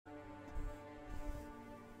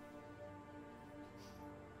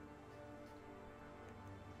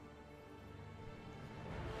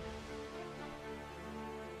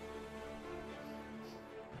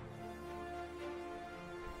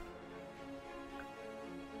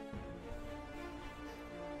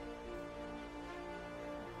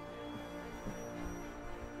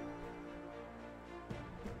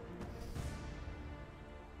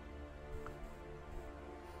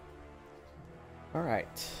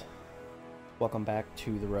Alright, welcome back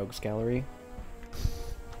to the Rogues Gallery.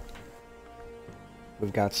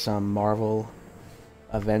 We've got some Marvel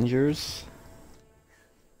Avengers.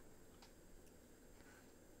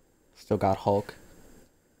 Still got Hulk.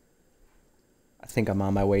 I think I'm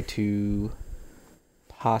on my way to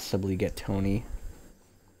possibly get Tony.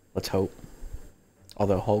 Let's hope.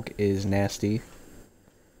 Although Hulk is nasty.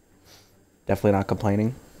 Definitely not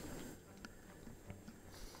complaining.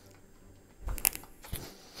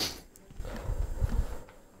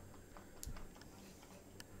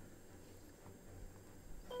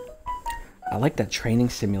 I like that training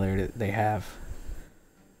simulator that they have,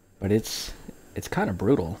 but it's kind of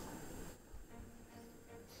brutal.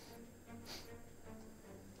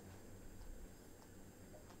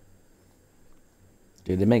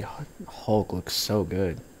 Dude, they make Hulk look so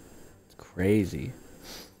good. It's crazy.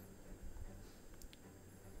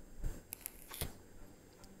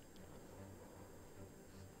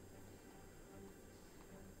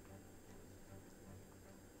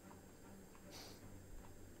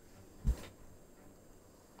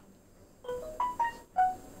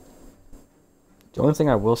 The only thing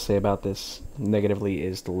I will say about this negatively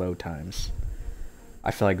is the load times.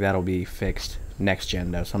 I feel like that'll be fixed next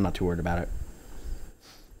gen though, so I'm not too worried about it.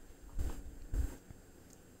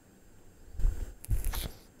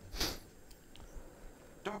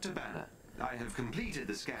 Dr. Banner, I have completed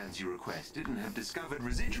the scans you requested and have discovered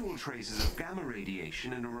residual traces of gamma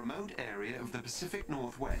radiation in a remote area of the Pacific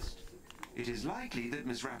Northwest. It is likely that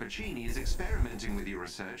Ms. Rappaccini is experimenting with your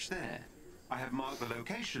research there. I have marked the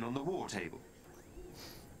location on the war table.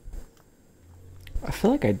 I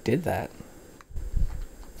feel like I did that.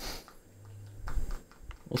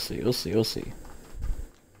 We'll see, we'll see, we'll see.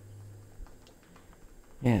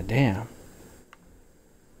 Yeah, damn.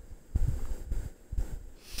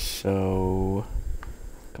 So,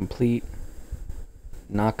 complete,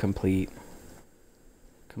 not complete,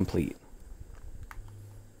 complete.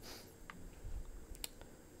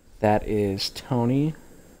 That is Tony.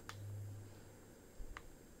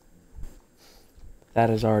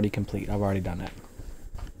 That is already complete. I've already done it.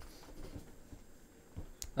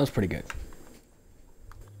 That was pretty good.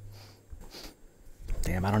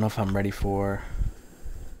 Damn, I don't know if I'm ready for...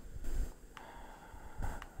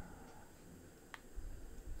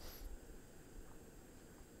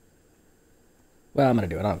 Well, I'm gonna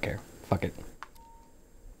do it. I don't care. Fuck it.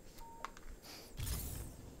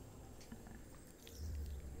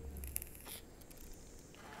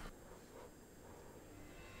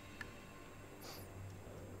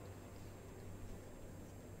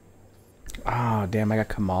 Oh, damn, I got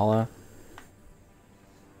Kamala.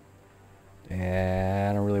 Yeah,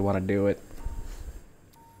 I don't really want to do it.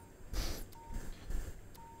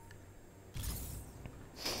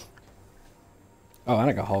 Oh,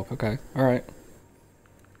 I got Hulk. Okay. Alright.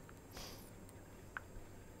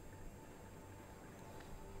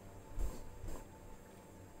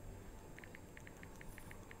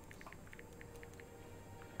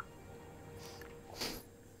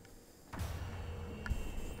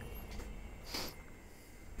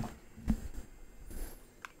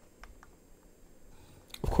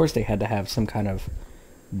 Of course they had to have some kind of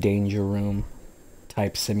danger room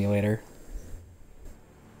type simulator.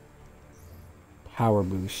 Power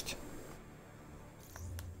boost.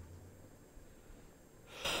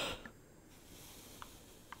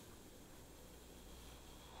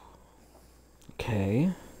 Okay.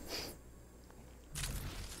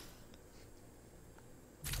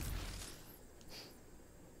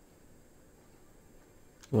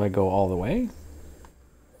 Do I go all the way?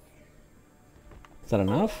 Is that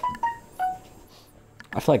enough?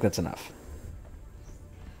 I feel like that's enough.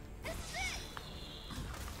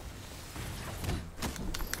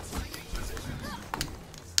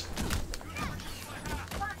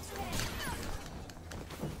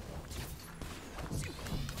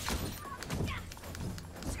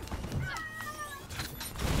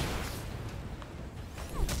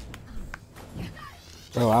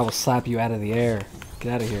 Bro, I will slap you out of the air.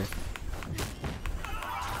 Get out of here.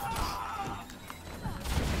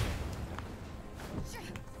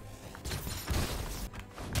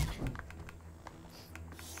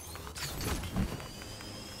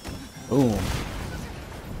 Boom.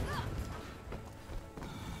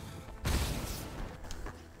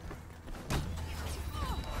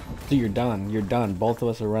 Dude, you're done. You're done. Both of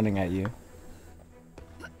us are running at you.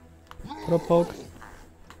 Put a poke.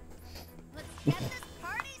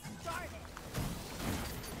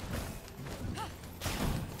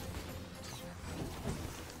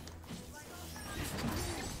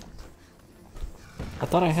 I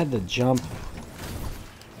thought I had to jump.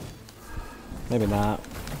 Maybe not.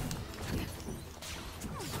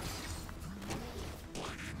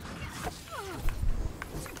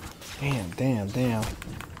 Damn, damn, damn.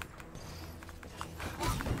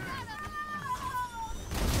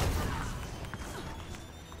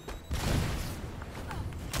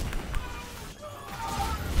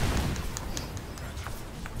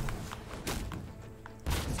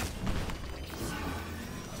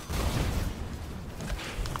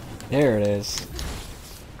 There it is.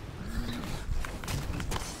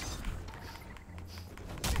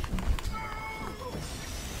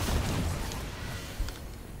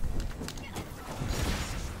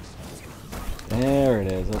 There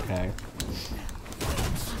it is, okay.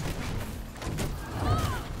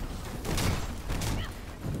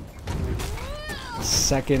 The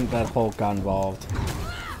second that Hulk got involved,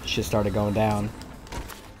 shit started going down.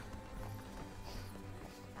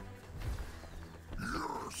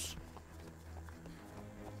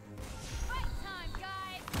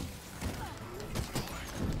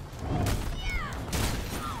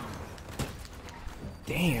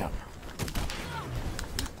 Damn.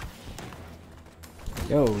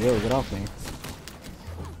 Yo, get off me.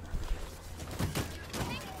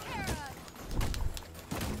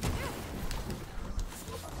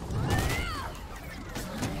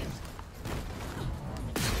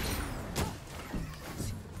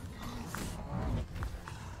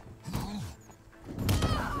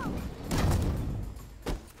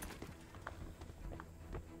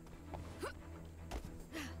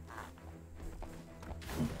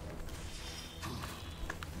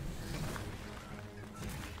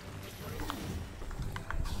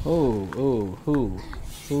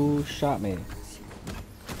 Who shot me?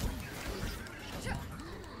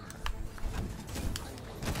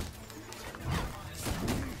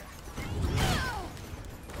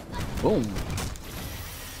 Boom.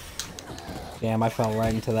 Damn, I fell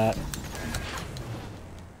right into that.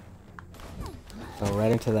 Fell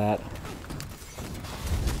right into that.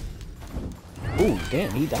 Ooh,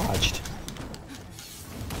 damn, he dodged.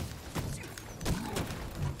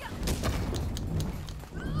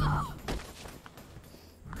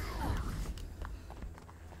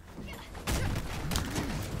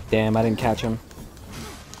 Damn, I didn't catch him.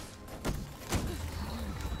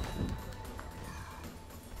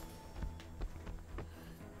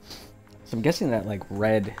 So I'm guessing that, like,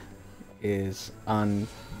 red is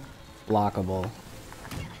unblockable.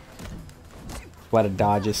 Why the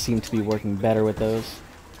dodges seem to be working better with those.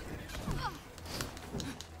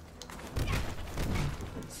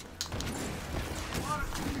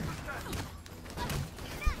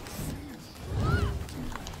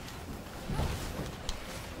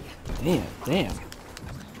 Damn, damn.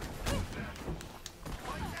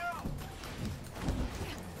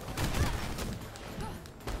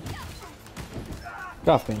 Get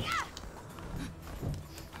off me.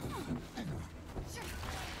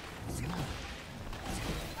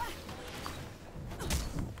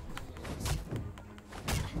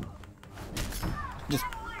 Just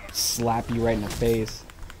slap you right in the face.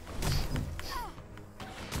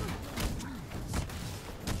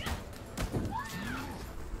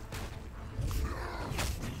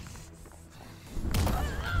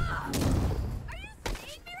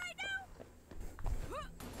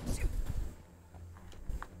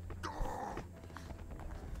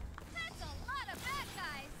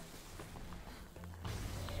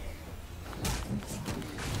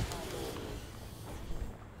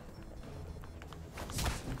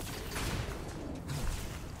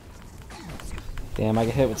 Damn, I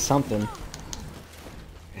get hit with something.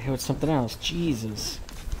 Get hit with something else. Jesus.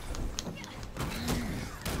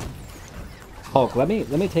 Hulk, let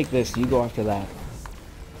me take this. You go after that.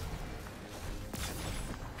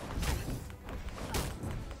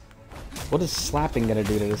 What is slapping gonna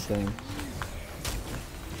do to this thing?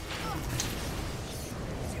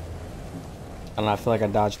 I don't know. I feel like I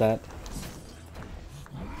dodged that.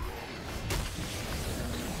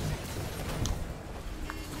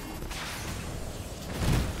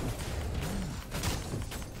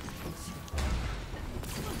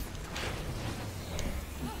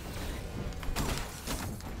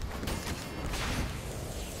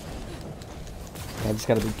 I just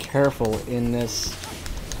gotta be careful in this.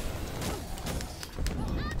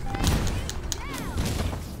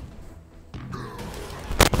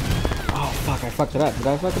 Oh fuck, I fucked it up. Did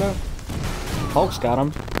I fuck it up? Hulk's got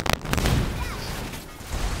him.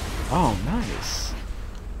 Oh, nice.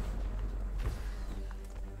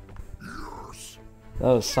 That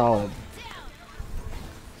was solid.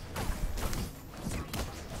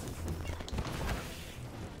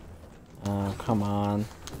 Oh, come on.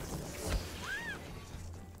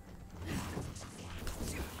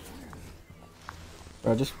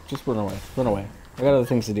 Bro, just run away. Run away. I got other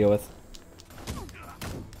things to deal with.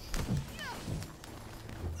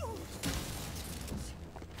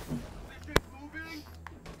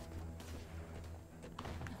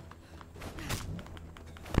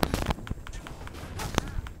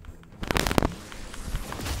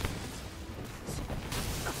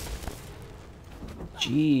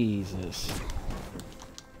 Jesus.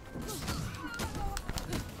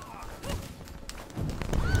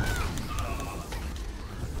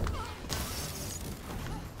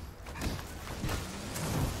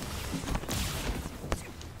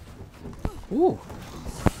 Ooh.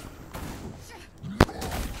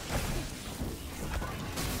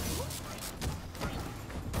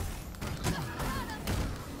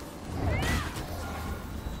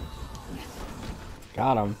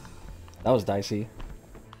 Got him. That was dicey.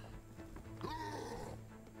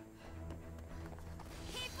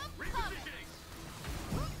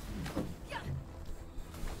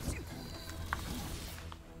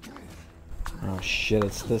 Oh shit,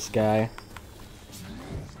 it's this guy.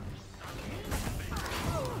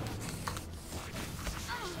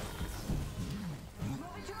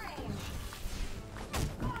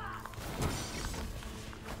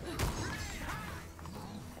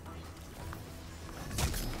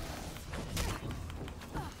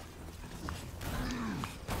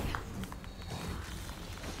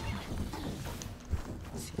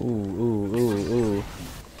 Ooh, ooh, ooh, ooh.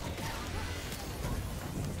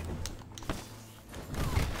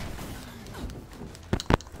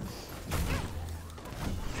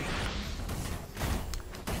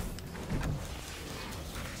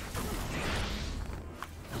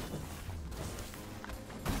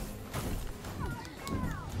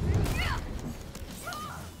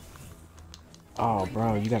 Oh,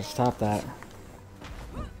 bro, you gotta stop that.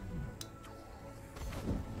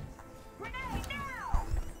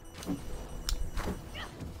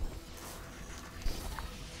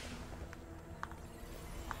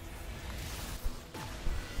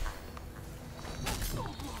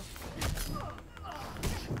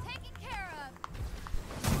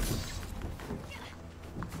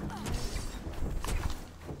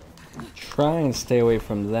 Try and stay away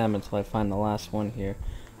from them until I find the last one here.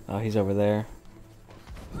 Oh, he's over there.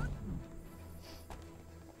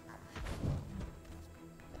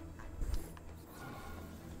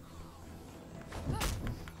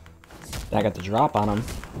 I got the drop on him.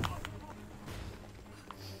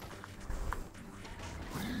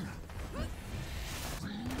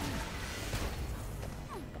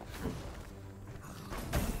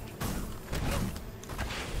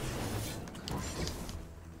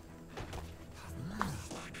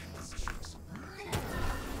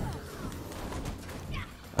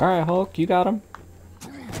 Alright, Hulk, you got him.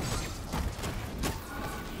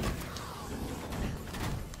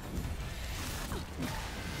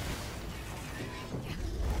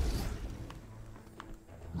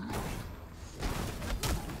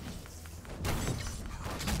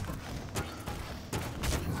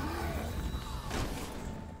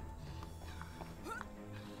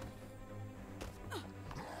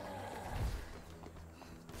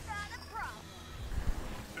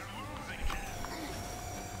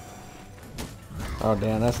 Oh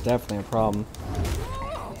damn, that's definitely a problem.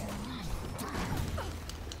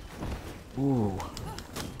 Ooh.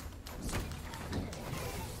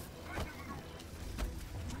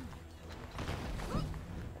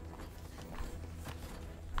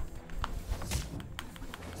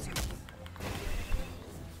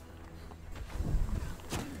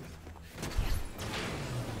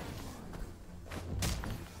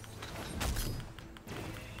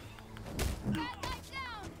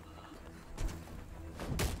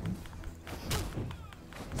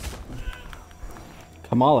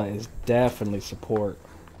 Kamala is definitely support.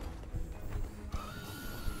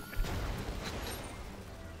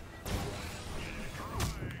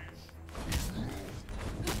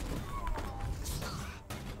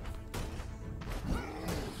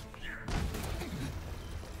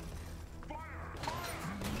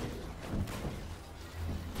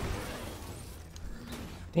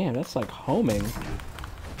 Damn, that's like homing.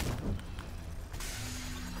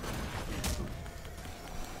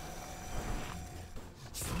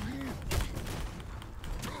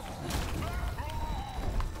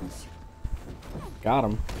 Got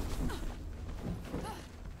him.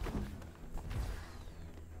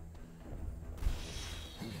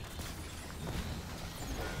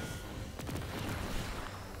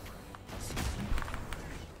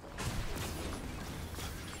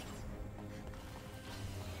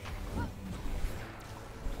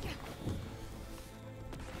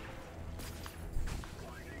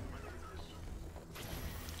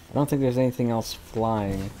 I don't think there's anything else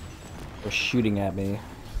flying or shooting at me.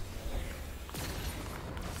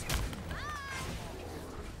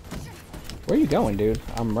 Where are you going, dude?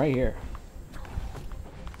 I'm right here.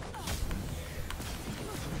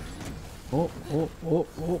 Oh, oh, oh,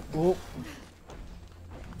 oh, oh.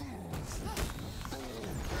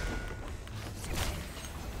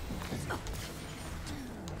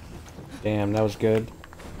 Damn, that was good.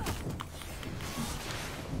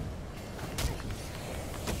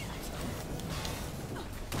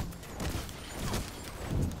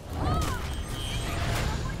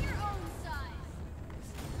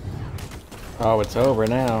 Oh, it's over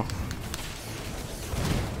now.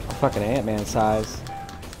 Fucking Ant-Man size.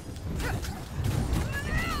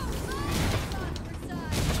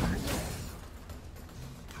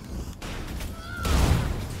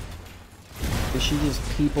 She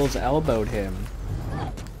just people's elbowed him.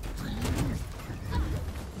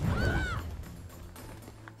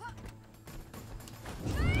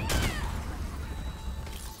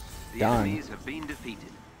 The enemies have been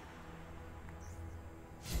defeated.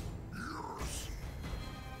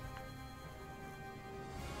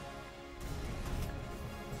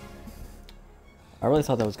 I really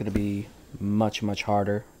thought that was going to be much, much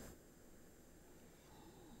harder.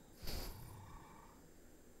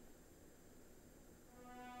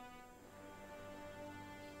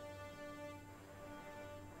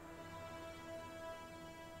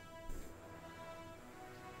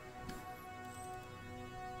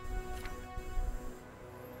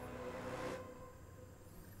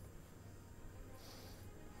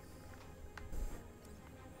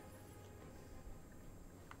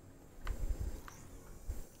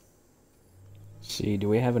 See, do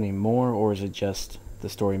we have any more, or is it just the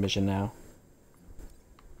story mission now?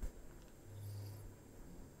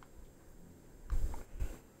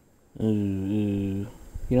 You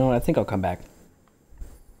know what? I think I'll come back.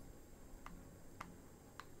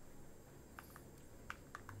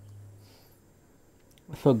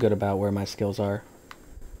 I feel good about where my skills are.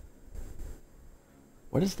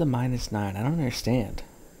 What is the -9? I don't understand.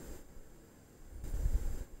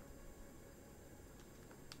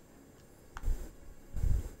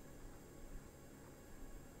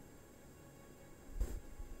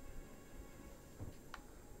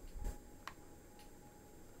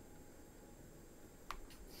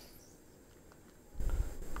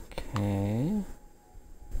 Okay.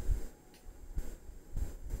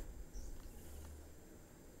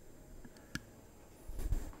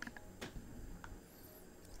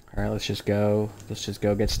 Alright, let's just go. Let's just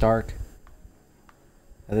go get Stark.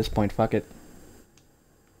 At this point, fuck it.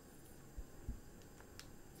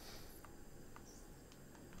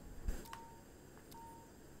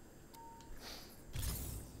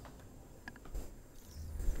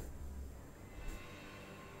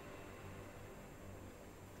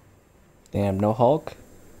 Damn, no Hulk?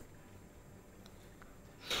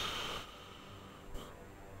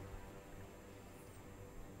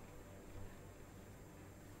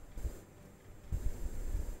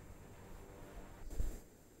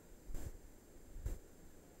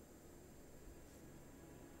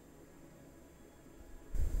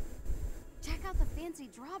 Check out the fancy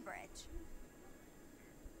drawbridge.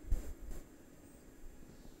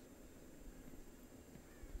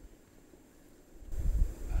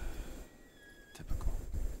 Typical.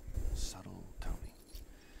 Subtle Tony.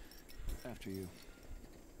 After you.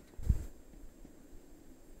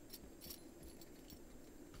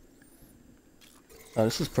 Oh,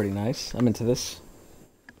 this is pretty nice. I'm into this.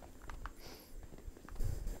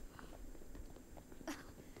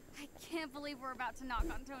 I can't believe we're about to knock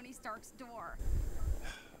on Tony Stark's door.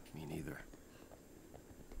 Me neither.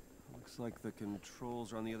 Looks like the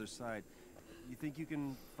controls are on the other side. You think you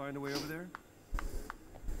can find a way over there?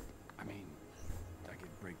 I mean, I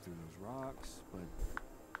could break through those rocks, but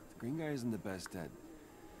the green guy isn't the best at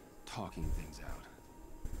talking things out.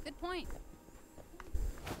 Good point.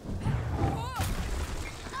 I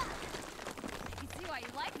can see why you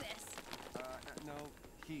like this. No,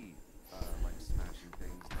 he likes smashing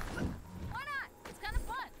things. Why not? It's kind of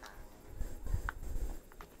fun.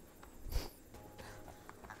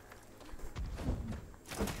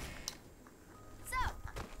 So,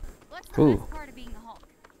 what's the Ooh. best part of being the Hulk?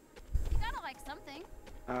 You gotta like something.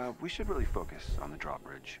 We should really focus on the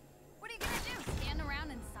drawbridge. What are you gonna do? Stand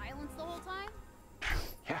around in silence the whole time?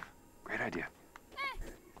 Yeah, great idea.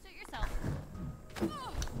 Suit yourself.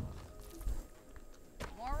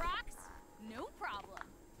 More rocks? No problem.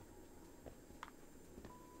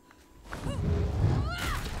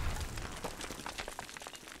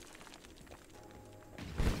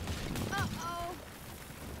 Uh-oh.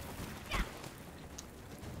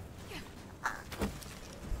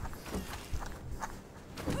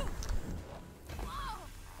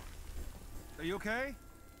 Are you okay?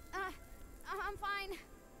 I'm fine.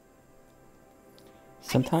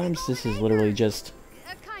 Sometimes this is literally just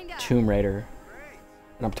Kinda. Tomb Raider,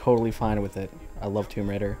 and I'm totally fine with it. I love Tomb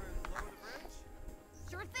Raider.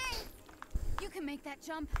 Sure thing. You can make that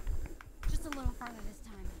jump. Just a little farther this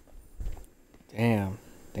time. Damn.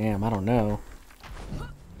 Damn, I don't know.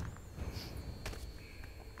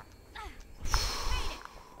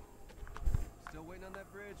 Still waiting on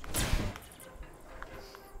that bridge?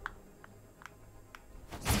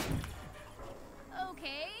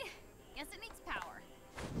 Okay, guess it needs power.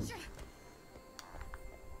 Sure.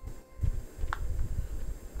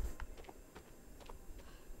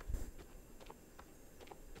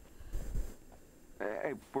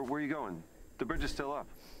 Hey, where are you going? The bridge is still up.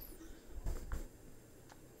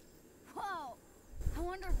 Whoa! I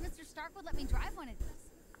wonder if Mr. Stark would let me drive one of these.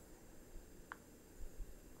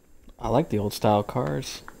 I like the old style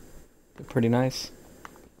cars. They're pretty nice.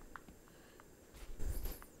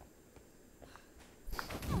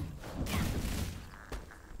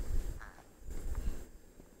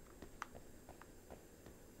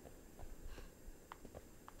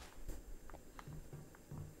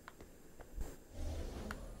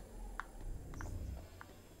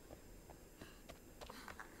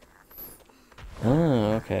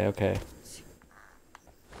 Oh, okay, okay.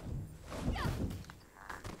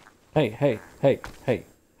 Hey, hey, hey, hey,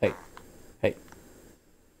 hey, hey.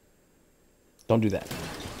 Don't do that.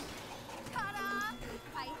 Ta-da!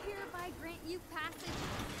 I hereby grant you passage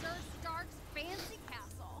to Sir Stark's fancy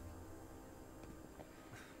castle.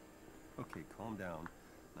 Okay, calm down.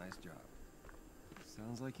 Nice job.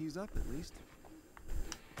 Sounds like he's up at least.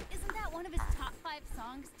 Isn't that one of his top 5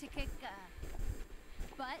 songs to kick,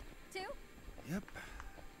 butt to? Yep.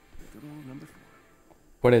 Good old number 4.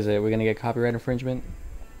 What is it? We're gonna get copyright infringement?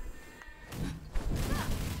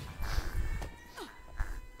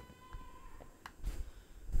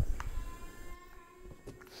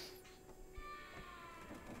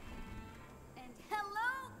 And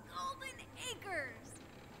hello, Golden Acres!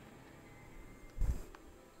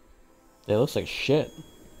 It looks like shit.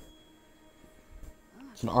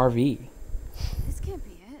 It's an RV. This can't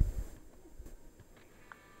be it.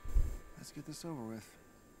 Let's get this over with.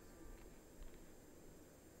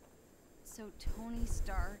 So Tony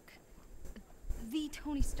Stark, the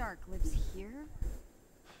Tony Stark, lives here?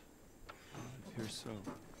 It appears so.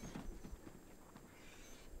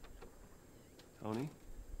 Tony?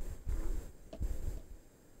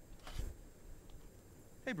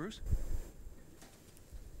 Hey, Bruce.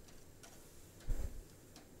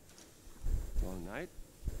 Long night?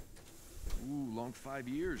 Ooh, long 5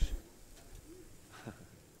 years.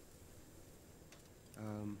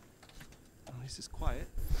 At least it's quiet.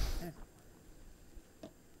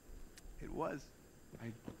 It was.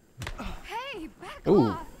 Hey, back Ooh.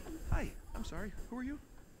 off! Hi, I'm sorry. Who are you?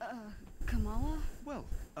 Kamala? Well,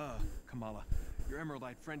 Kamala, your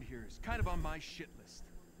Emerald-eyed friend here is kind of on my shit list.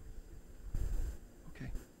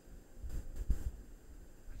 Okay.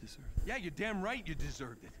 I deserve it. Yeah, you're damn right you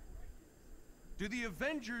deserved it. Do the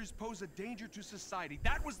Avengers pose a danger to society?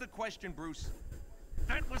 That was the question, Bruce.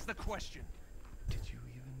 That was the question. Did you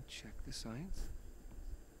even check the science?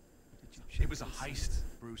 Did you check It was a the heist, science?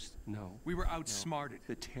 Bruce. No. We were outsmarted.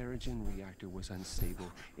 The Terrigen reactor was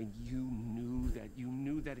unstable, and you knew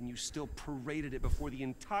that, and you still paraded it before the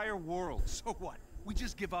entire world. So what? We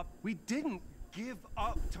just give up? We didn't give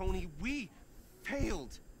up, Tony. We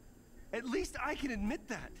failed. At least I can admit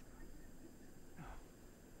that. No,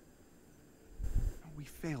 we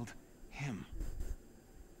failed him.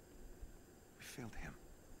 We failed him.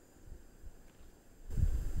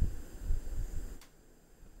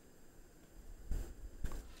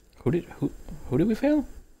 Who did we fail?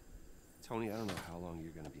 Tony, I don't know how long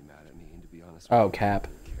you're gonna be mad at me, and to be honest, Oh, with you, Cap. I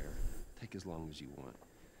don't care. Take as long as you want.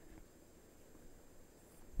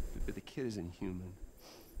 But the kid isn't human.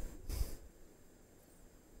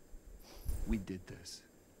 We did this,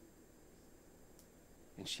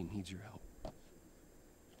 and she needs your help.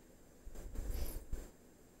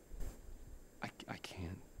 I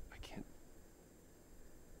can't.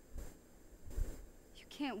 You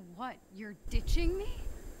can't what? You're ditching me?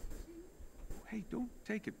 Hey, don't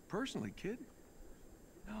take it personally, kid.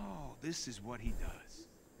 No, this is what he does,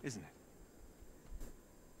 isn't it?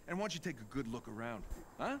 And why don't you take a good look around,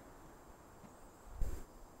 huh?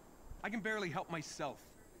 I can barely help myself.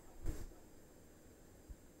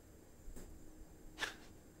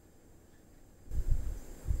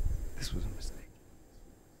 This was a mistake.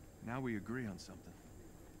 Now we agree on something.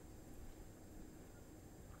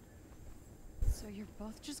 So you're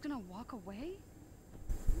both just gonna walk away?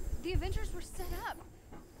 The Avengers were set up.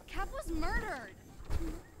 Cap was murdered.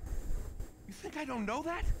 You think I don't know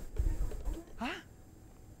that? Huh?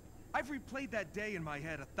 I've replayed that day in my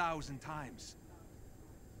head 1,000 times.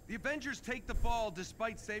 The Avengers take the fall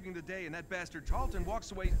despite saving the day, and that bastard Charlton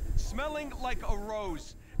walks away smelling like a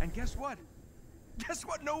rose. And guess what? Guess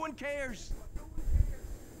what? No one cares.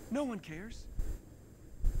 No one cares.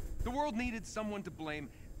 The world needed someone to blame,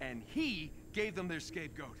 and he gave them their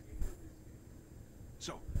scapegoat.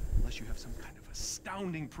 So, unless you have some kind of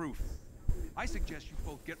astounding proof, I suggest you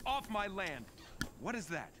both get off my land. What is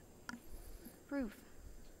that? Proof.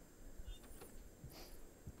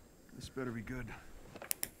 This better be good.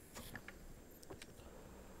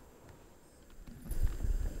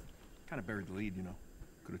 Kind of buried the lead, you know.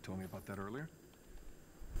 Could have told me about that earlier.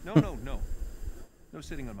 No. No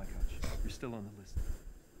sitting on my couch. You're still on the list.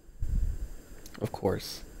 Of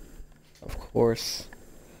course. Of course.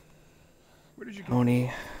 Where did you go?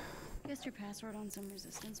 Tony. Guessed your password on some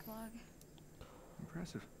resistance blog.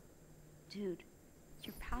 Impressive. Dude,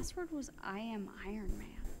 your password was I am Iron Man.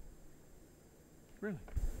 Really?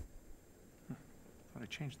 Thought I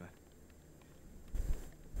changed that.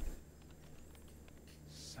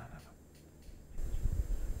 Son of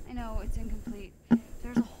a... I know, it's incomplete.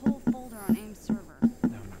 There's a whole folder on AIM's server.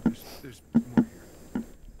 No, there's more here.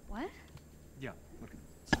 What? Yeah, look,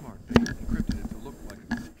 it's smart. They encrypted it to look like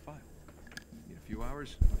a file. Need a few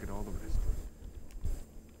hours, look at all the rest.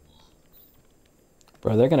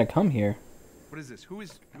 Bro, they're gonna come here. What is this? Who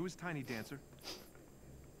is Tiny Dancer?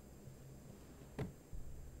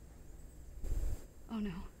 Oh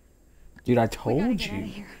no. Dude, I We gotta told get out of you.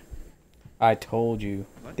 here. I told you.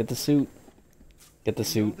 What? Get the suit. Get the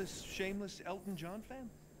You know suit. this shameless Elton John fan?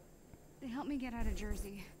 They helped me get out of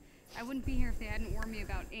Jersey. I wouldn't be here if they hadn't warned me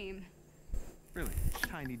about AIM. Really?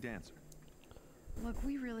 Tiny Dancer. Look,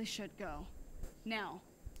 we really should go. Now.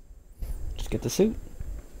 Just get the suit.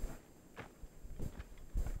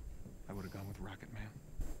 I would have gone with Rocket Man.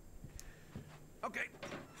 Okay.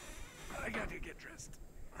 I gotta get dressed.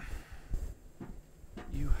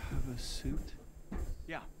 You have a suit?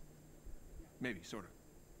 Yeah. Maybe, sort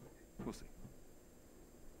of. We'll see.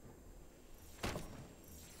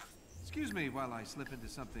 Excuse me while I slip into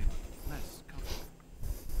something less comfortable.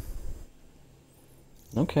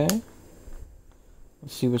 Okay.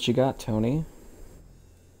 Let's see what you got, Tony.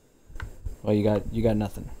 Well, you got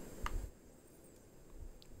nothing.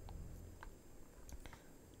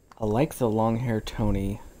 I like the long hair,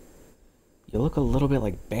 Tony. You look a little bit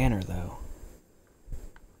like Banner, though.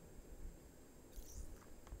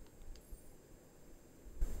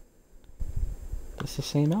 That's the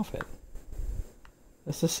same outfit.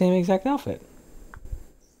 That's the same exact outfit.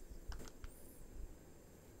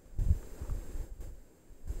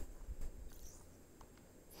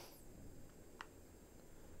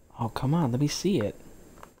 Oh, come on, let me see it.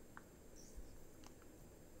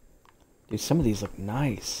 Dude, some of these look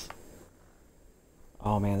nice.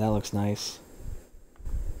 Oh man, that looks nice.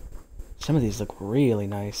 Some of these look really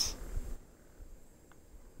nice.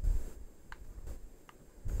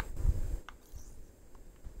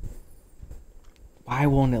 Why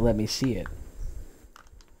won't it let me see it?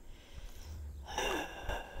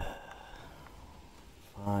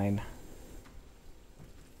 Fine.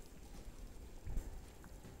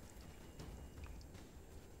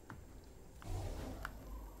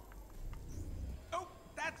 Oh,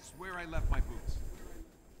 that's where I left my boots.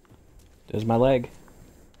 There's my leg.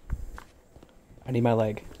 I need my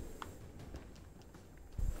leg.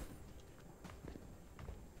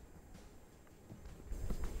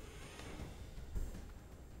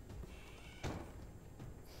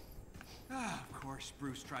 Ah, of course,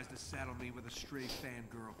 Bruce tries to saddle me with a stray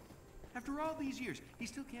fangirl. After all these years, he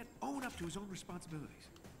still can't own up to his own responsibilities.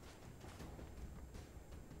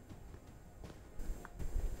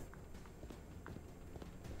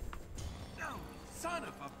 No, son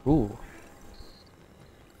of a... Ooh,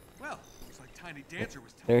 Well, looks like Tiny Dancer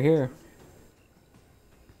was telling they're the here. truth.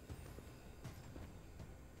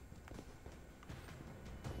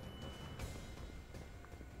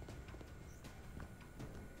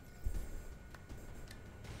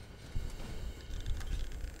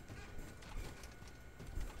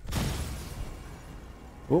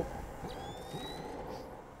 Ooh.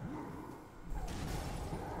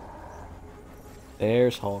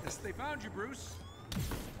 There's Hulk. Guess they found you, Bruce.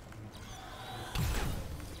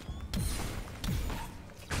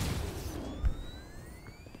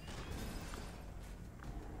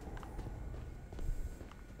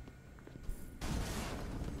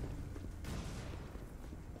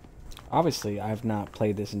 Obviously, I've not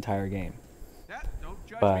played this entire game. Yeah, don't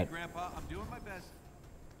judge me, But- Grandpa. I'm doing my best.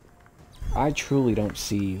 I truly don't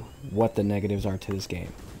see what the negatives are to this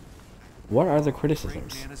game. What are the Great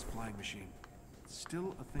criticisms? Janice flying machine.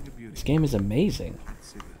 Still a thing of beauty. This game is amazing. I'd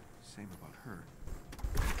say the same about her.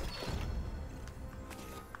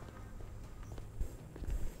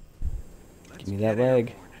 Give me that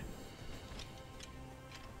leg.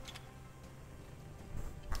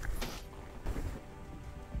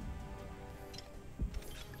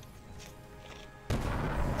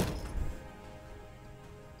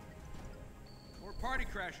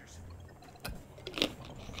 crashers.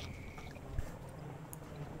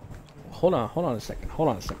 Hold on a second. Hold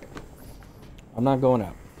on a second. I'm not going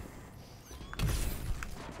up.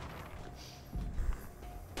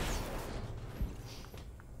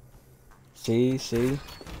 See?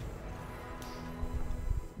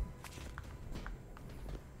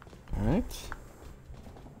 Alright.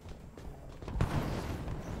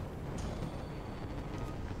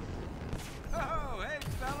 Oh, hey,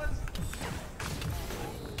 fellas.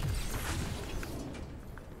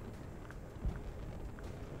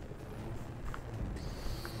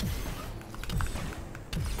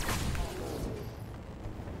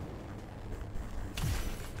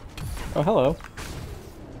 Oh, hello.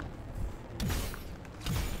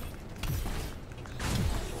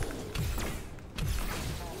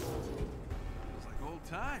 Feels like old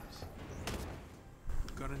times.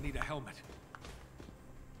 Gonna need a helmet.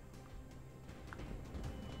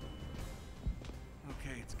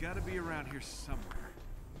 Okay, it's gotta be around here somewhere.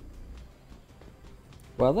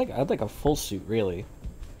 Well, I'd like a full suit, really.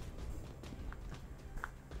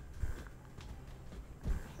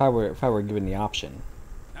 If I were given the option.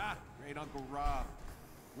 Ah, great Uncle Rob.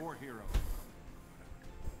 War hero.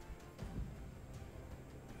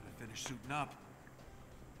 Gotta finish suiting up.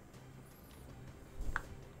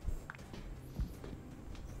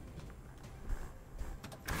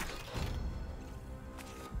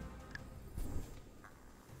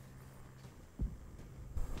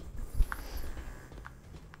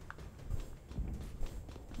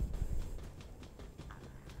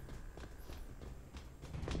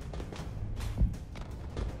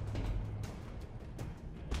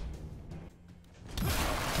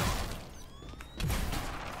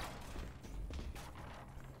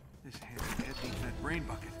 This hands head needs that brain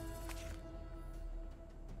bucket.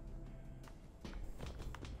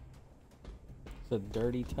 It's a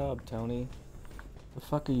dirty tub, Tony. The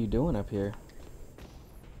fuck are you doing up here?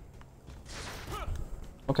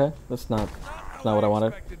 Okay, that's not what I wanted.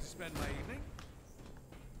 Expected to spend my evening.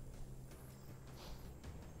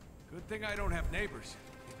 Good thing I don't have neighbors.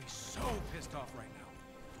 They'd be so pissed off right now.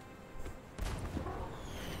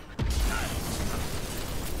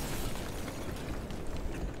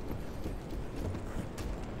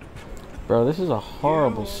 Bro, this is a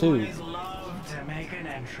horrible suit. You always love to make an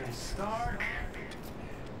entrance, Stark.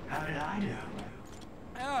 How did I do?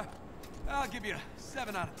 I'll give you a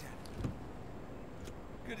 7 out of 10.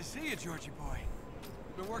 Good to see you, Georgie boy.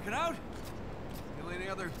 Been working out? Still any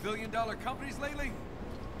other billion-dollar companies lately?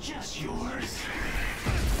 Just yours.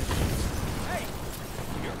 Hey,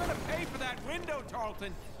 you're gonna pay for that window,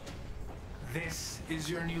 Tarleton. This is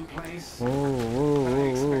your new place? Whoa. I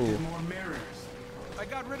expected more mirrors. I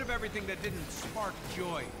got rid of everything that didn't spark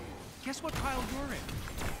joy. Guess what pile you're in?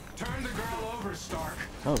 Turn the girl over, Stark.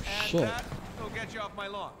 Oh And shit. that will get you off my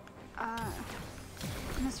lawn.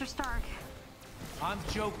 Mr. Stark. I'm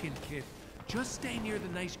joking, kid. Just stay near the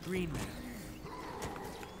nice green man.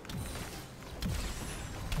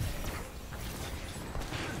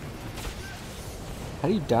 How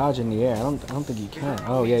do you dodge in the air? I don't think you can.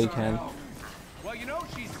 Oh yeah, you can. Well, you know,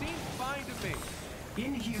 she seems fine to me.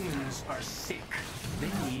 Inhumans are sick. They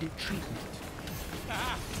need treatment.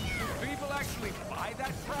 Ah, people actually buy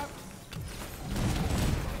that crap?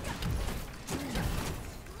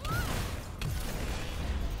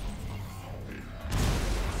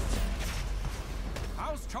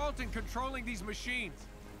 How's Tarleton controlling these machines?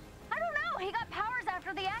 I don't know. He got powers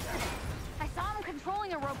after the accident. I saw him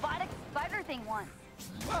controlling a robotic spider thing once.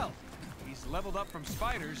 Well, he's leveled up from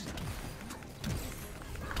spiders.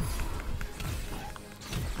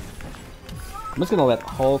 I'm just gonna let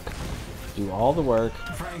Hulk do all the work,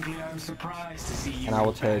 Frankly, I'm surprised to see you and I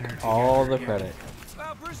will and Banner take all the together credit.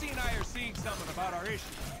 Well, Brucey and I are seeing something about our issue.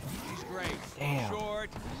 She's great. Damn. Short,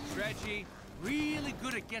 stretchy, really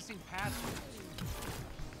good at guessing pathways.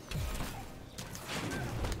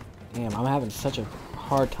 Damn, I'm having such a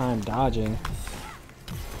hard time dodging.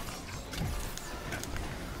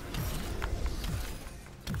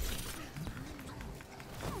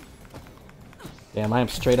 Damn, I am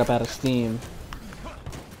straight up out of steam.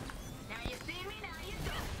 Now you see me, now you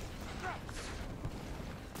don't.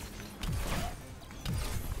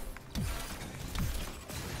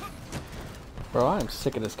 Bro, I am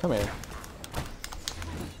sick of this. Come here.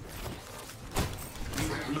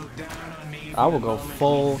 Look down on me I for will the go moment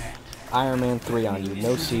full we met. Iron Man 3 on you.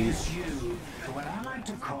 No seat. Introduce you to what I like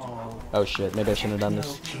to call Oh shit, maybe I shouldn't have done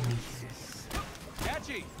this. hypnokinesis.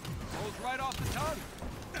 Catchy. Rolls right off the tongue.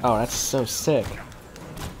 Oh, that's so sick.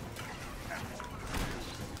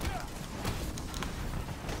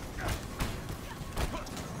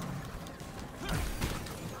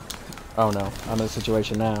 Oh no, I'm in a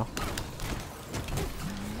situation now.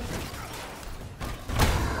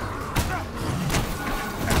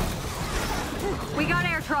 We got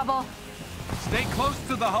air trouble. Stay close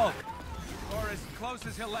to the Hulk. Or as close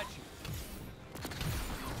as he'll let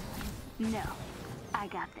you. No, I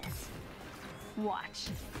got this. Watch.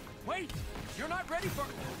 Wait! You're not ready for...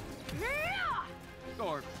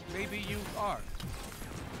 Or maybe you are.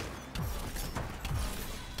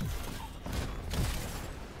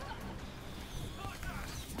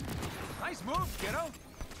 Nice move, kiddo.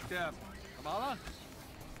 Kamala?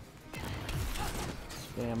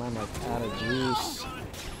 Damn, I'm like out of juice.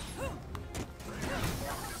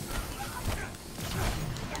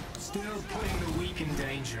 Still putting the weak in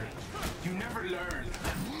danger. You never learn.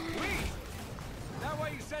 Weak? Is that why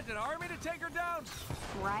you sent an army to take her down?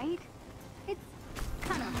 Right? It's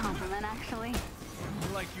kind of a compliment, actually.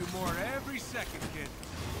 I like you more every second, kid.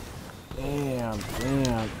 Damn,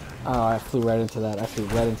 damn. Oh, I flew right into that. I flew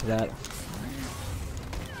right into that.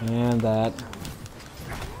 And that.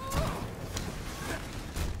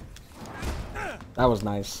 That was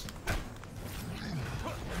nice.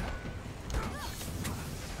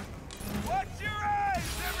 Watch your eyes,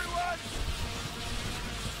 everyone!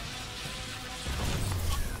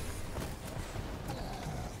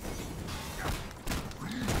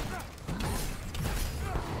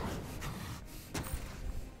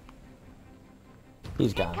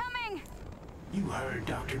 He's gone. Coming! You heard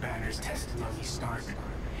Dr. Banner's testimony, Stark.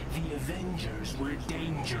 The Avengers were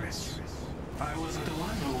dangerous. I wasn't the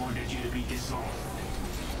one who ordered you to be dissolved.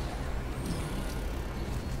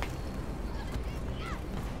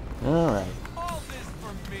 Alright. All this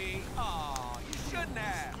for me? Aw, you shouldn't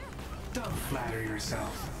have. Don't flatter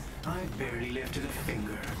yourself. I barely lifted a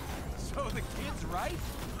finger. So the kid's right?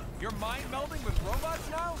 You're mind melding with robots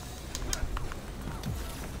now?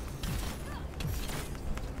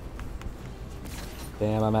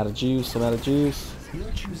 Damn, I'm out of juice. I'm out of juice. You're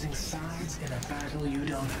choosing sides in a battle you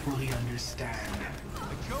don't fully understand.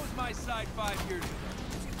 I chose my side 5 years ago.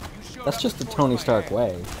 You showed That's up just to the force Tony my Stark hand.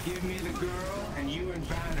 way. Give me the girl, and you and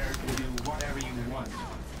Banner can do whatever you want.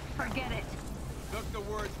 Forget it. Took the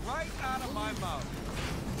words right out of my mouth.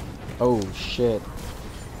 Oh shit.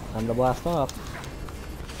 Time to blast off.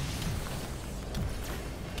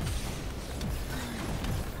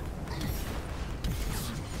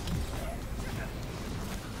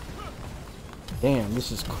 Damn,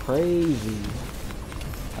 this is crazy.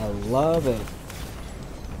 I love it.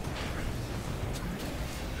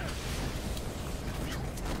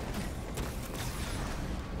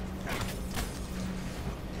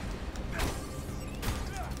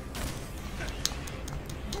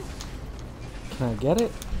 Can I get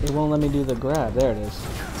it? It won't let me do the grab. There it is.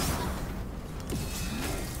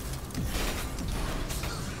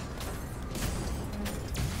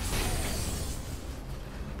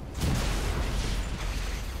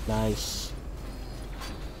 Nice.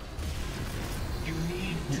 You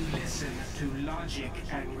need to listen to logic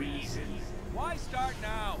and reason. Why start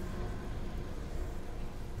now?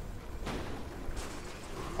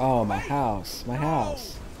 Oh, my house. My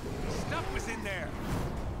house. Stuff was in there.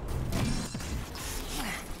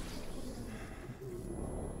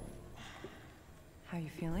 How you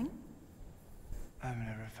feeling? I've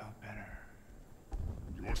never felt better.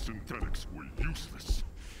 Your synthetics were useless.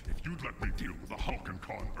 If you'd let me deal with the Hulk and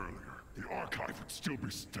Khan earlier, the archive would still be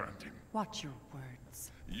standing. Watch your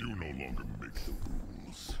words. You no longer make the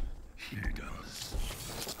rules. He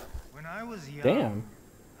does. When I was young, Damn.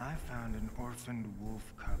 I found an orphaned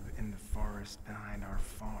wolf cub in the forest behind our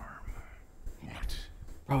farm. What?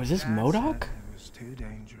 Bro, is this Dad MODOK? said it was too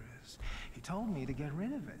dangerous. He told me to get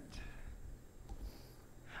rid of it.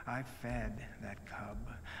 I fed that cub.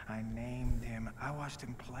 I named him. I watched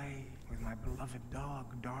him play with my beloved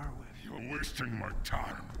dog, Darwin. You're wasting my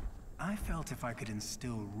time. I felt if I could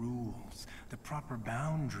instill rules, the proper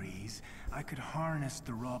boundaries, I could harness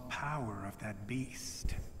the raw power of that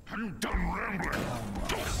beast. Are you done rambling?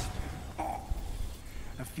 Almost.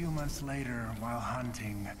 A few months later, while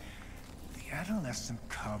hunting, the adolescent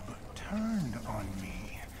cub turned on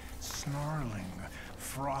me, snarling,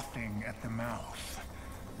 frothing at the mouth.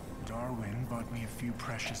 Darwin bought me a few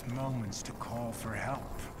precious moments to call for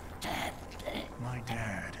help. My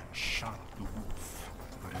dad shot the wolf,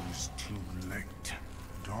 but it was too late.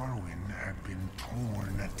 Darwin had been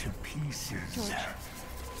torn to pieces. George.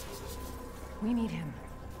 We need him.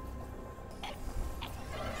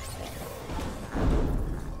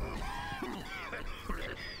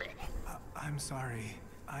 I'm sorry.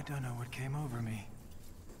 I don't know what came over me.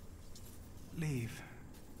 Leave.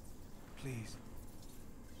 Please.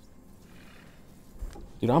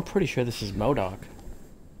 Dude, I'm pretty sure this is MODOK.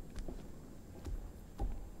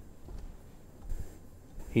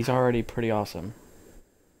 He's already pretty awesome.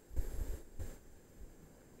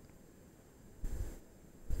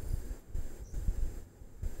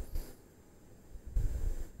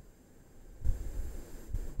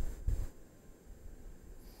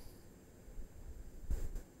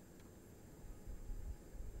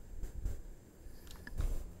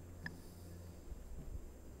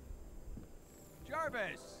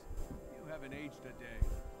 Jarvis! You haven't aged a day.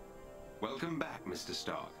 Welcome back, Mr.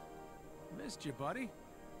 Stark. Missed you, buddy.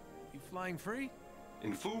 You flying free?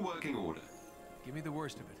 In full working order. Give me the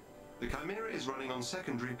worst of it. The Chimera is running on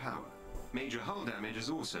secondary power. Major hull damage is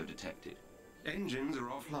also detected. Engines are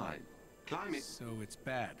offline. Climate... So it's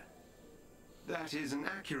bad. That is an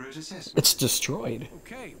accurate assessment. It's destroyed.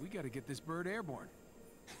 Okay, we gotta get this bird airborne.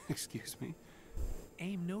 Excuse me?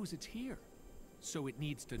 AIM knows it's here. So it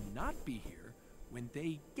needs to not be here when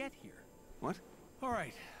they get here. What? All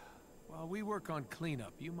right. While we work on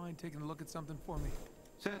cleanup, you mind taking a look at something for me?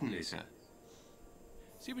 Certainly, sir.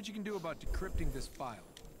 See what you can do about decrypting this file.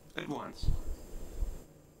 At once.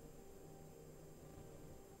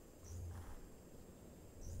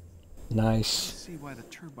 Nice. See why the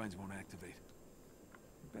turbines won't activate.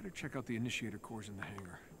 Better check out the initiator cores in the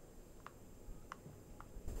hangar.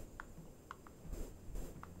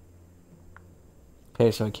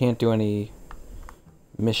 Okay, so I can't do any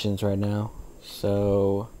missions right now.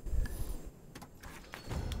 So...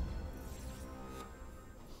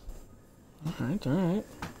 Alright, alright.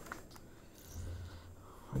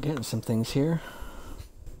 We're getting some things here.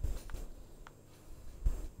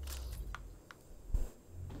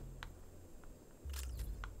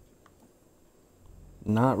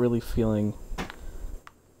 Not really feeling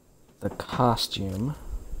the costume,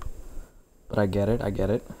 but I get it, I get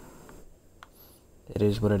it. It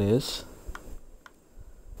is what it is.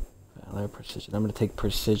 Valor, precision. I'm gonna take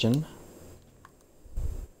precision.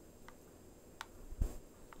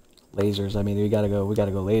 Lasers, I mean, we gotta go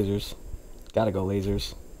lasers. Gotta go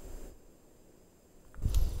lasers.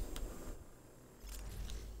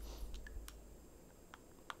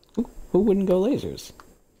 Who wouldn't go lasers?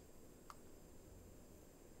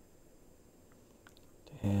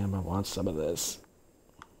 Damn, I want some of this.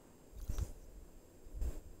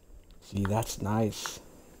 See, that's nice.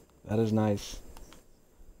 That is nice.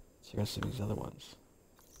 Check out some of these other ones.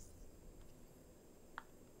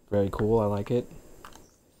 Very cool, I like it.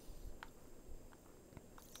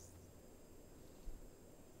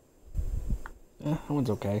 Yeah, that one's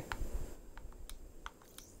okay.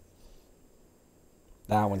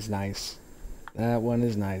 That one's nice. That one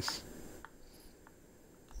is nice.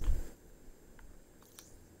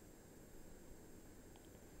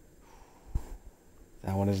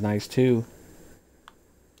 That one is nice too.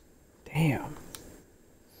 Damn.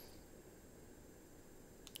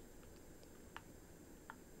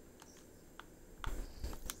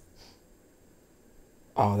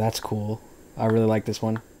 Oh, that's cool. I really like this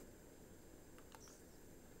one.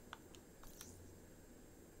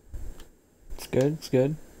 It's good, it's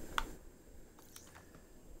good.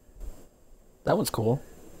 That one's cool.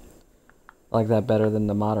 I like that better than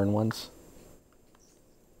the modern ones.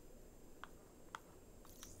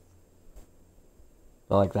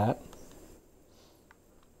 I like that.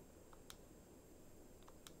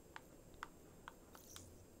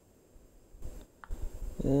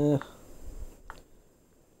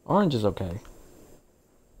 Orange is okay.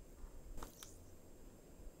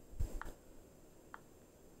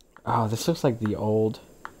 Oh, this looks like the old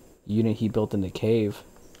unit he built in the cave.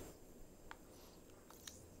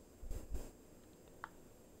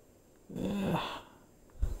 That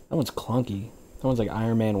one's clunky. That one's like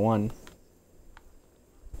Iron Man 1.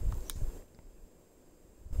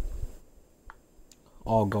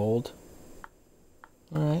 All gold.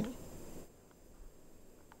 Alright.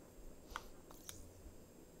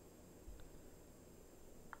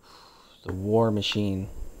 The War Machine.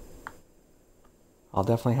 I'll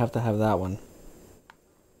definitely have to have that one.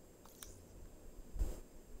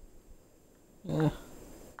 I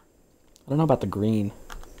don't know about the green.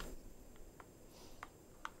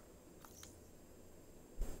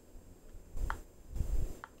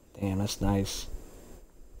 Damn, that's nice.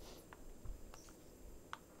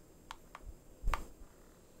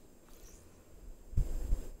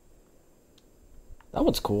 That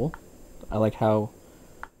one's cool. I like how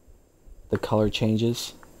the color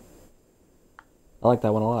changes. I like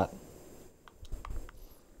that one a lot.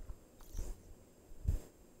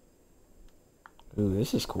 Ooh,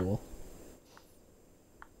 this is cool.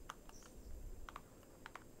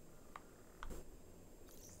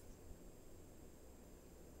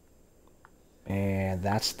 Man,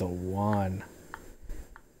 that's the one.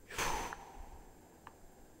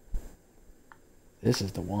 This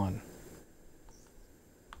is the one.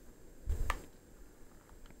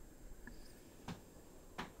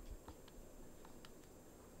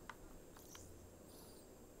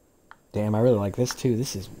 Damn, I really like this too.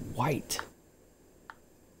 This is white.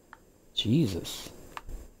 Jesus.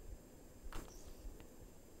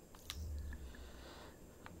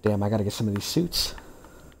 Damn, I gotta get some of these suits.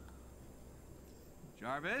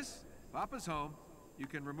 Jarvis, Papa's home. You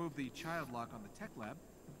can remove the child lock on the tech lab.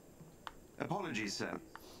 Apologies, sir.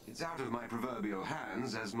 It's out of my proverbial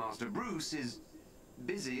hands as Master Bruce is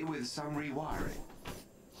busy with some rewiring.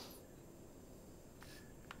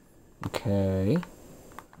 Okay.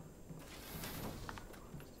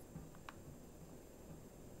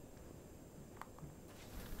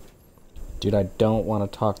 Dude, I don't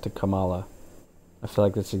want to talk to Kamala. I feel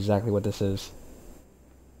like that's exactly what this is.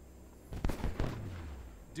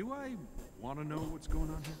 Do I want to know what's going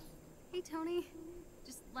on here? Hey, Tony.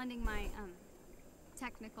 Just lending my,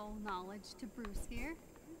 technical knowledge to Bruce here.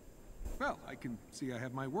 Well, I can see I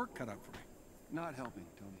have my work cut out for me. Not helping,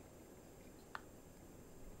 Tony.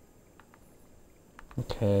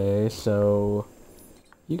 Okay, so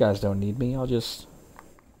you guys don't need me. I'll just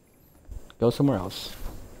go somewhere else.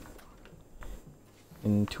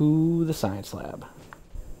 Into the science lab.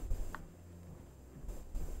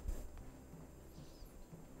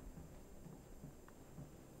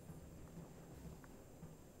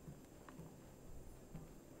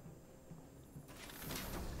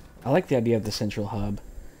 I like the idea of the central hub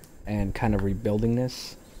and kind of rebuilding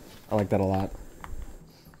this. I like that a lot.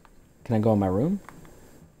 Can I go in my room?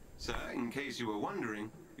 Sir, in case you were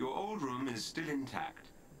wondering, your old room is still intact.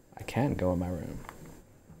 I can go in my room.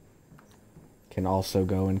 Can also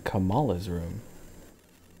go in Kamala's room.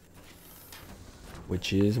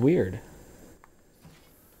 Which is weird.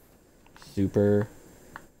 Super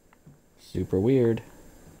weird.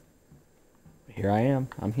 Here I am.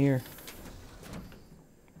 I'm here.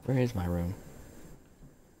 Where is my room?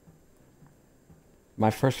 My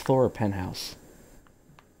first floor penthouse.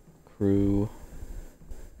 Crew.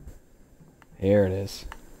 Here it is.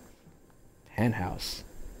 Penthouse.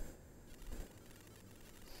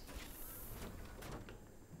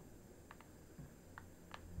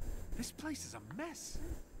 This place is a mess.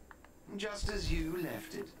 Just as you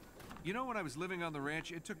left it. You know, when I was living on the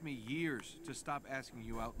ranch, it took me years to stop asking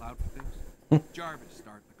you out loud for things. Jarvis,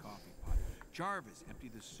 start the coffee pot. Jarvis, empty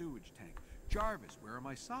the sewage tank. Jarvis, where are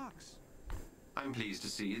my socks? I'm pleased to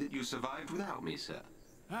see that you survived without me, sir.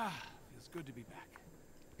 Ah, feels good to be back.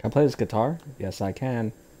 Can I play this guitar? Yes, I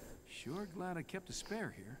can. Sure glad I kept a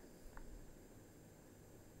spare here.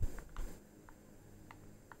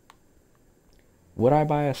 Would I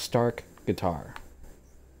buy a Stark guitar?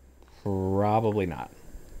 Probably not.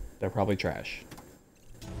 They're probably trash.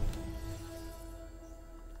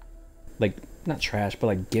 Like, not trash, but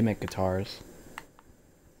like gimmick guitars.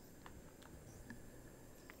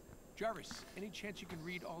 Jarvis, any chance you can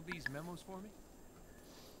read all these memos for me?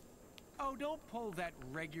 Oh, don't pull that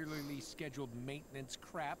regularly scheduled maintenance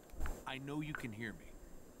crap. I know you can hear me.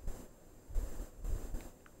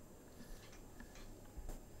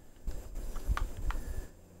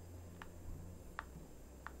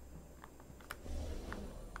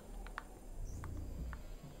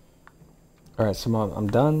 Alright, so I'm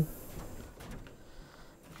done.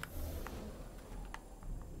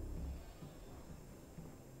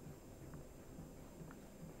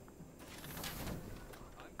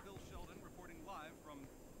 I'm Phil Sheldon reporting live from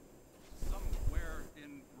somewhere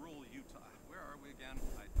in rural Utah. Where are we again?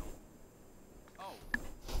 I don't... Oh,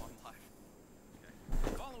 on live. Okay.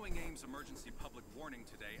 Following AIM's emergency public warning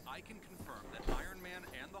today, I can confirm that Iron Man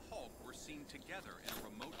and the Hulk were seen together in a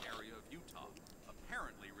remote area of Utah,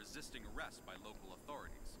 apparently resisting arrest by local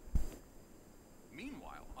authorities.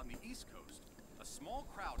 Meanwhile, on the East Coast, a small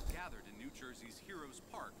crowd gathered in New Jersey's Heroes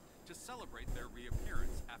Park to celebrate their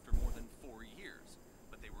reappearance after more than 4 years,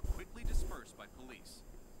 but they were quickly dispersed by police.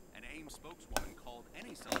 An AIM spokeswoman called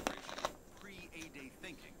any celebration pre-A-Day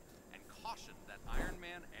thinking and cautioned that Iron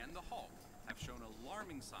Man and the Hulk have shown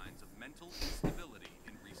alarming signs of mental instability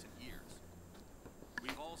in recent years.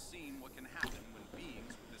 We've all seen what can happen when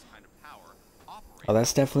beings with this kind of power operate. Oh,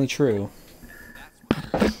 that's definitely true. And that's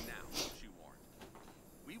what they're doing now, she warned.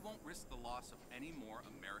 We won't risk the loss of any more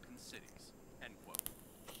American cities, end quote.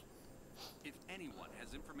 If anyone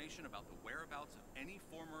has information about the whereabouts of any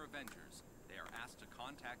former Avengers, they are asked to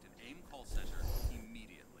contact an AIM call center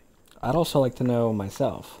immediately. I'd also like to know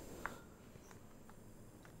myself.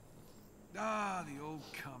 Ah, the old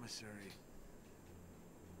commissary.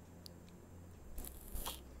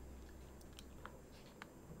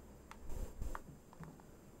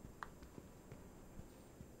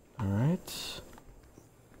 Alright.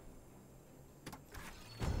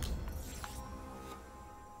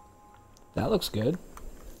 That looks good.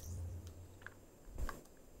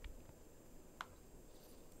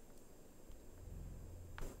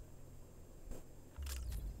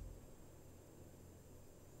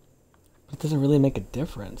 It doesn't really make a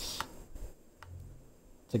difference.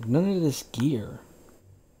 It's like none of this gear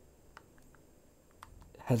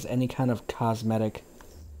has any kind of cosmetic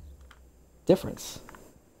difference.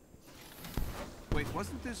 Wait,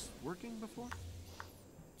 wasn't this working before?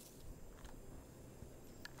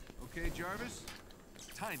 Okay, Jarvis,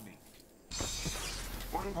 time me.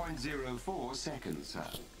 1.04 seconds, sir.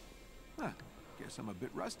 Huh, guess I'm a bit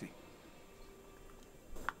rusty.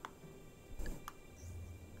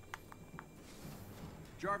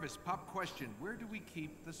 Jarvis, pop question. Where do we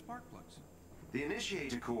keep the spark plugs? The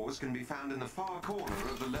initiator cores can be found in the far corner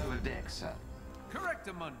of the lower deck, sir.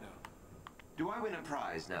 Correctamundo. Do I win a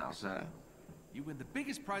prize now, sir? You win the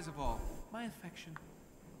biggest prize of all, my affection.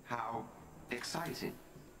 How exciting.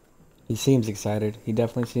 He seems excited. He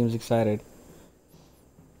definitely seems excited.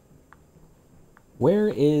 Where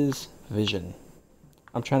is Vision?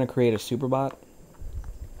 I'm trying to create a superbot.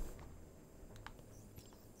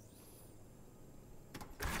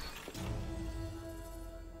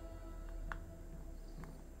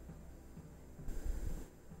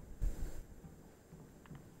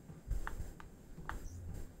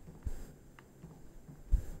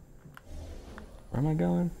 Where am I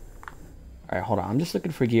going? Alright, hold on. I'm just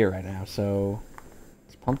looking for gear right now, so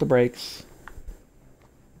let's pump the brakes.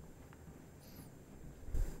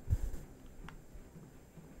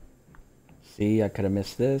 See, I could have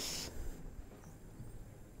missed this.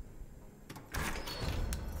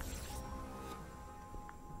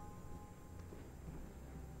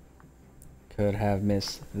 Could have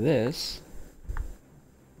missed this.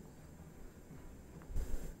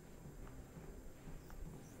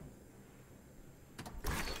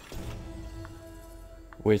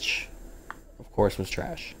 Which, of course, was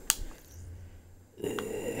trash.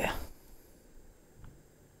 Ugh.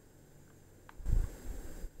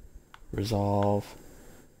 Resolve.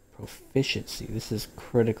 Proficiency. This is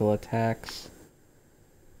critical attacks.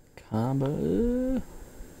 Combo. I'm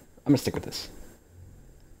gonna stick with this.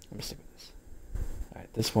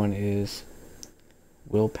 Alright, this one is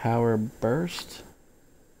Willpower Burst.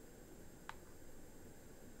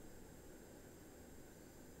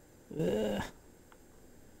 Ugh.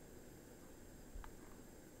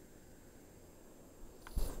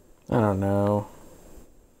 I don't know.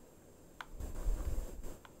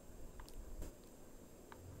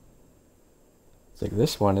 It's like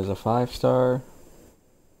this one is a 5-star.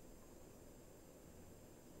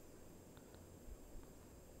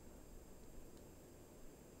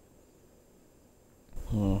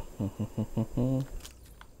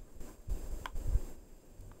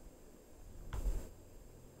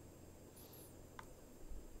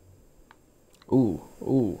 Ooh,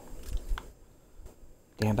 ooh.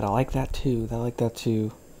 Damn, but I like that too. I like that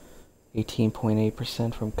too.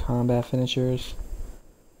 18.8% from combat finishers.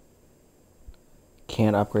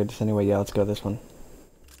 Can't upgrade this anyway. Yeah, let's go this one.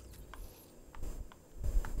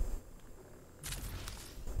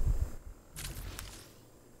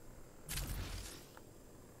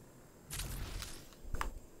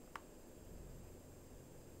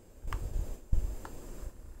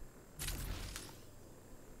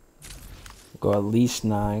 Go at least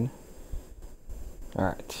 9.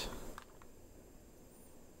 Alright.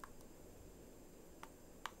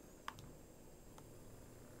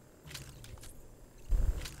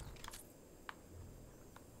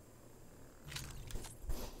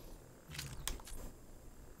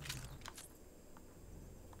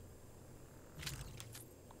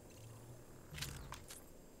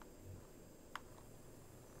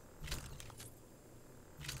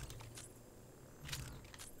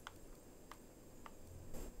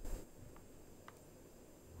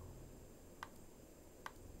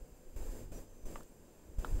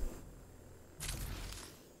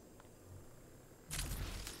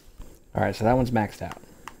 Alright, so that one's maxed out.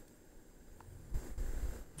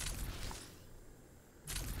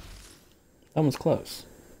 That one's close.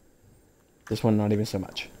 This one, not even so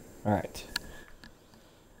much. Alright.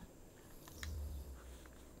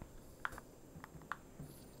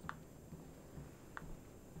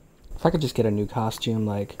 If I could just get a new costume,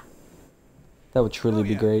 like, that would truly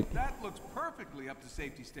be great. That looks perfectly up to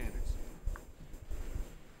safety standards.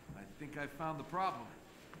 I think I found the problem.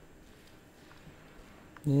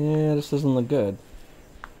 Yeah, this doesn't look good.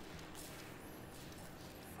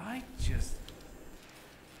 I just...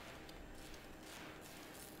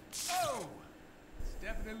 Oh! It's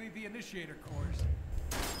definitely the initiator cores.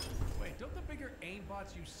 Wait, don't the bigger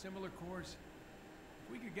aimbots use similar cores?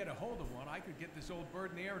 If we could get a hold of one, I could get this old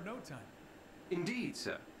bird in the air in no time. Indeed,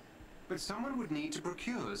 sir. But someone would need to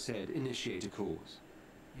procure said initiator cores.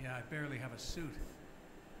 Yeah, I barely have a suit.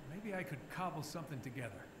 Maybe I could cobble something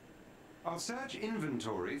together. I'll search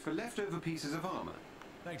inventory for leftover pieces of armor.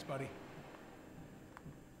 Thanks, buddy.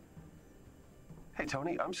 Hey,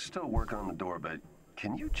 Tony, I'm still working on the door, but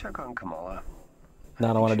can you check on Kamala? No,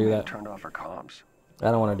 I don't want to do that. Turned off her comms.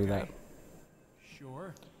 I don't want to do that.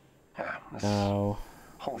 Sure. Yeah, this No.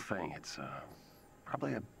 whole thing, it's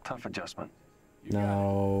probably a tough adjustment.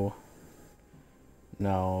 No.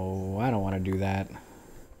 No, I don't want to do that.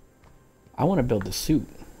 I want to build the suit,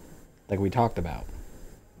 like we talked about.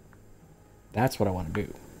 That's what I want to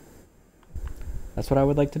do. That's what I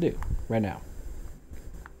would like to do right now.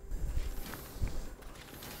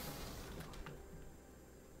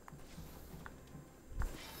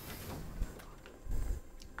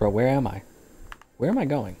 Bro, where am I? Where am I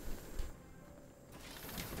going?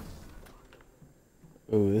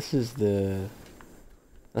 Ooh, this is the...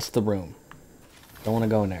 That's the room. Don't want to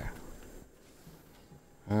go in there.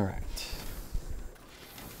 Alright.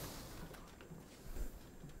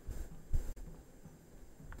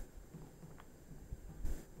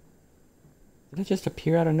 Did it just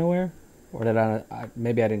appear out of nowhere? Or did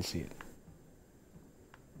maybe I didn't see it.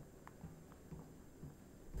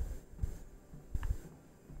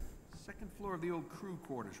 Second floor of the old crew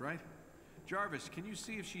quarters, right? Jarvis, can you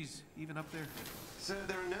see if she's even up there? Sir,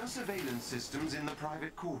 there are no surveillance systems in the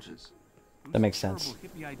private quarters. That makes sense. Whose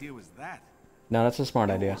hippie idea was that? No, that's a smart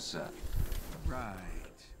idea. Sir. Right.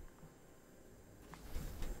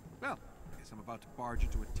 Well, I guess I'm about to barge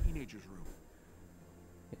into a teenager's room.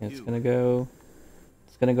 It's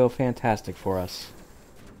gonna go fantastic for us.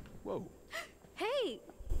 Whoa. Hey!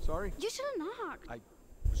 Sorry? You should have knocked. I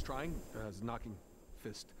was trying. I was knocking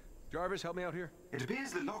fist. Jarvis, help me out here. It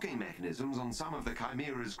appears the locking mechanisms on some of the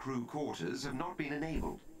Chimera's crew quarters have not been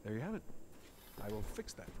enabled. There you have it. I will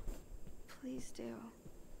fix that. Please do.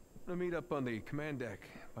 I'm gonna meet up on the command deck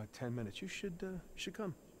about 10 minutes. You should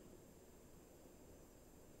come.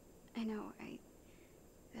 I know, I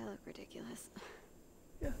look ridiculous.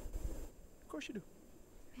 Yeah, of course you do.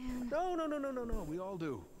 Man. No. We all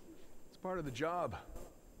do. It's part of the job.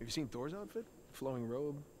 Have you seen Thor's outfit? Flowing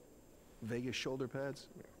robe, Vegas shoulder pads.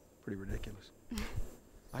 Pretty ridiculous.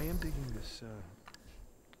 I am digging this.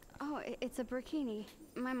 Oh, it's a burkini.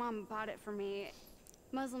 My mom bought it for me.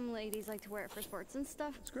 Muslim ladies like to wear it for sports and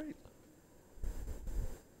stuff. It's great.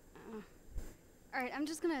 All right, I'm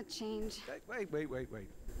just gonna change. Wait.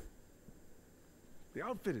 The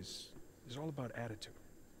outfit is all about attitude.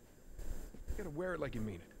 You gotta wear it like you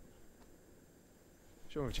mean it.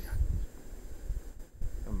 Show me what you got.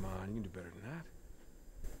 Come on, you can do better than that.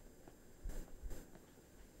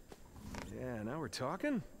 Yeah, now we're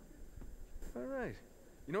talking. All right.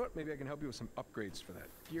 You know what? Maybe I can help you with some upgrades for that.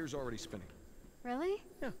 Gear's already spinning. Really?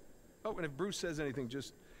 Yeah. Oh, and if Bruce says anything,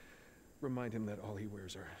 just remind him that all he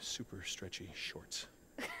wears are super stretchy shorts.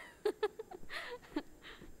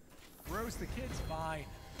 Bruce, the kid's fine.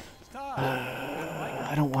 Stop.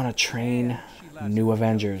 I don't want to train new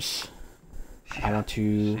Avengers. I want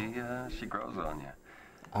to... She grows on you.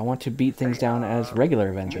 I want to beat things down as regular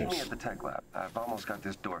Avengers. Meet me at the tech lab. I've almost got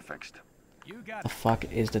this door fixed. You got The fuck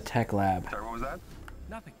is the tech lab? Sorry, what was that?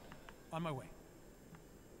 nothing. On my way.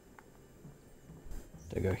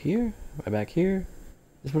 Do I go here? Am I back here?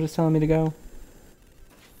 Is what it's telling me to go?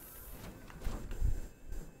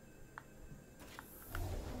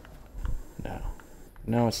 No.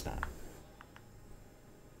 No, it's not.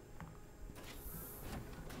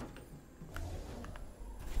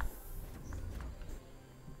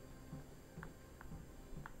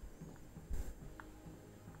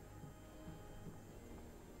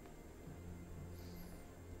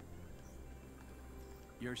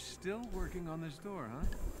 You're still working on this door, huh?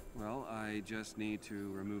 Well, I just need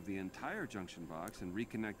to remove the entire junction box and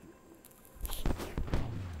reconnect.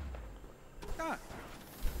 Ah,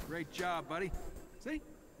 great job, buddy. See?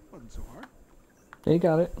 Wasn't so hard. Yeah, you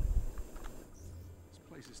got it. This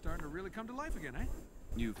place is starting to really come to life again, eh?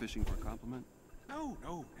 You fishing for a compliment? No,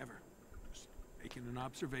 never. Just making an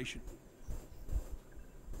observation.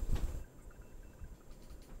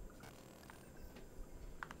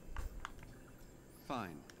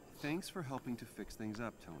 Fine. Thanks for helping to fix things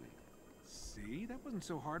up, Tony. See? That wasn't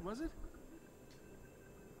so hard, was it?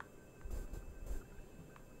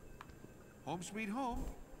 Home sweet home.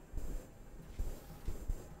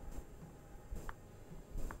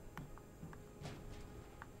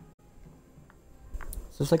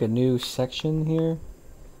 Is this like a new section here?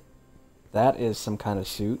 That is some kind of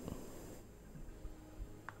suit.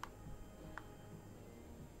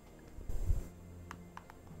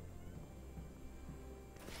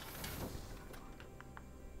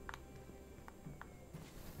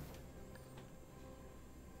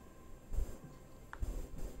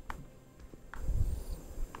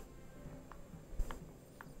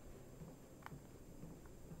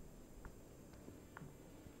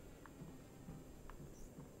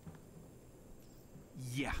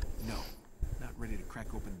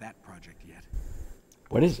 crack open that project yet.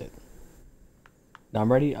 What is it? No,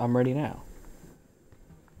 I'm ready. I'm ready now.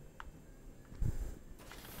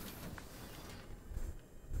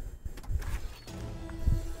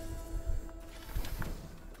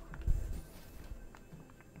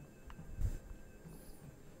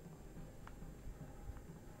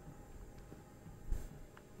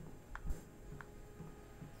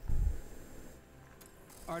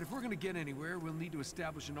 Alright, if we're gonna get anywhere, we'll need to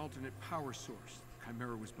establish an alternate power source.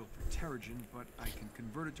 Chimera was built for Terrigen, but I can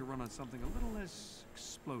convert it to run on something a little less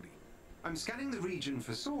explodey. I'm scanning the region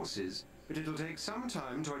for sources, but it'll take some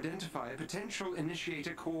time to identify potential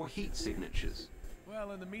initiator core heat signatures.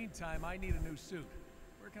 Well, in the meantime, I need a new suit.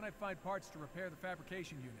 Where can I find parts to repair the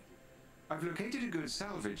fabrication unit? I've located a good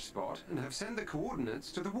salvage spot and have sent the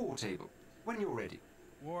coordinates to the war table. When you're ready.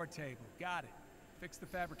 War table, got it. Fix the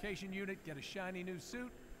fabrication unit, get a shiny new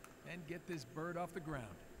suit, and get this bird off the ground.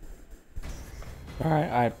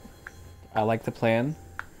 Alright, I like the plan.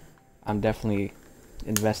 I'm definitely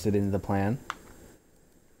invested in the plan.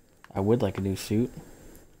 I would like a new suit.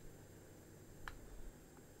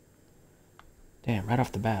 Damn, right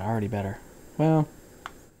off the bat, already better. Well,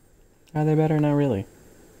 are they better? Not really.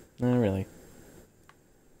 Not really.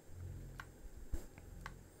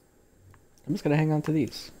 I'm just gonna hang on to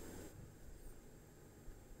these.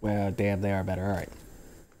 Well, damn, they are better. Alright.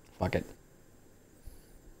 Fuck it.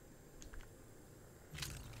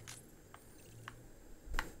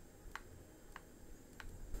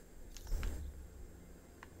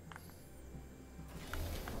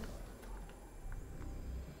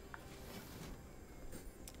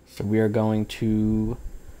 So we are going to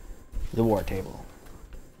the war table.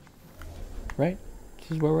 Right?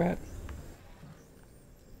 This is where we're at.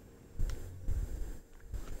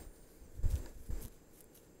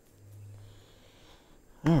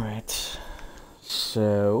 Alright.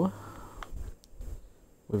 So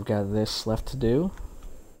we've got this left to do.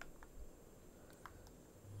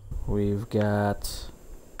 We've got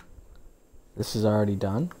this is already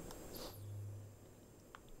done.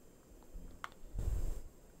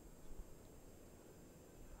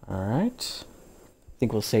 Alright. I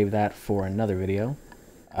think we'll save that for another video.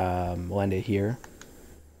 We'll end it here.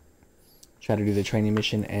 Try to do the training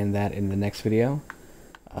mission and that in the next video.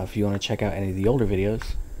 If you want to check out any of the older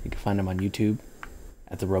videos, you can find them on YouTube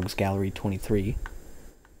at the Rogues Gallery 23.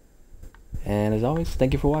 And as always,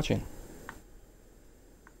 thank you for watching.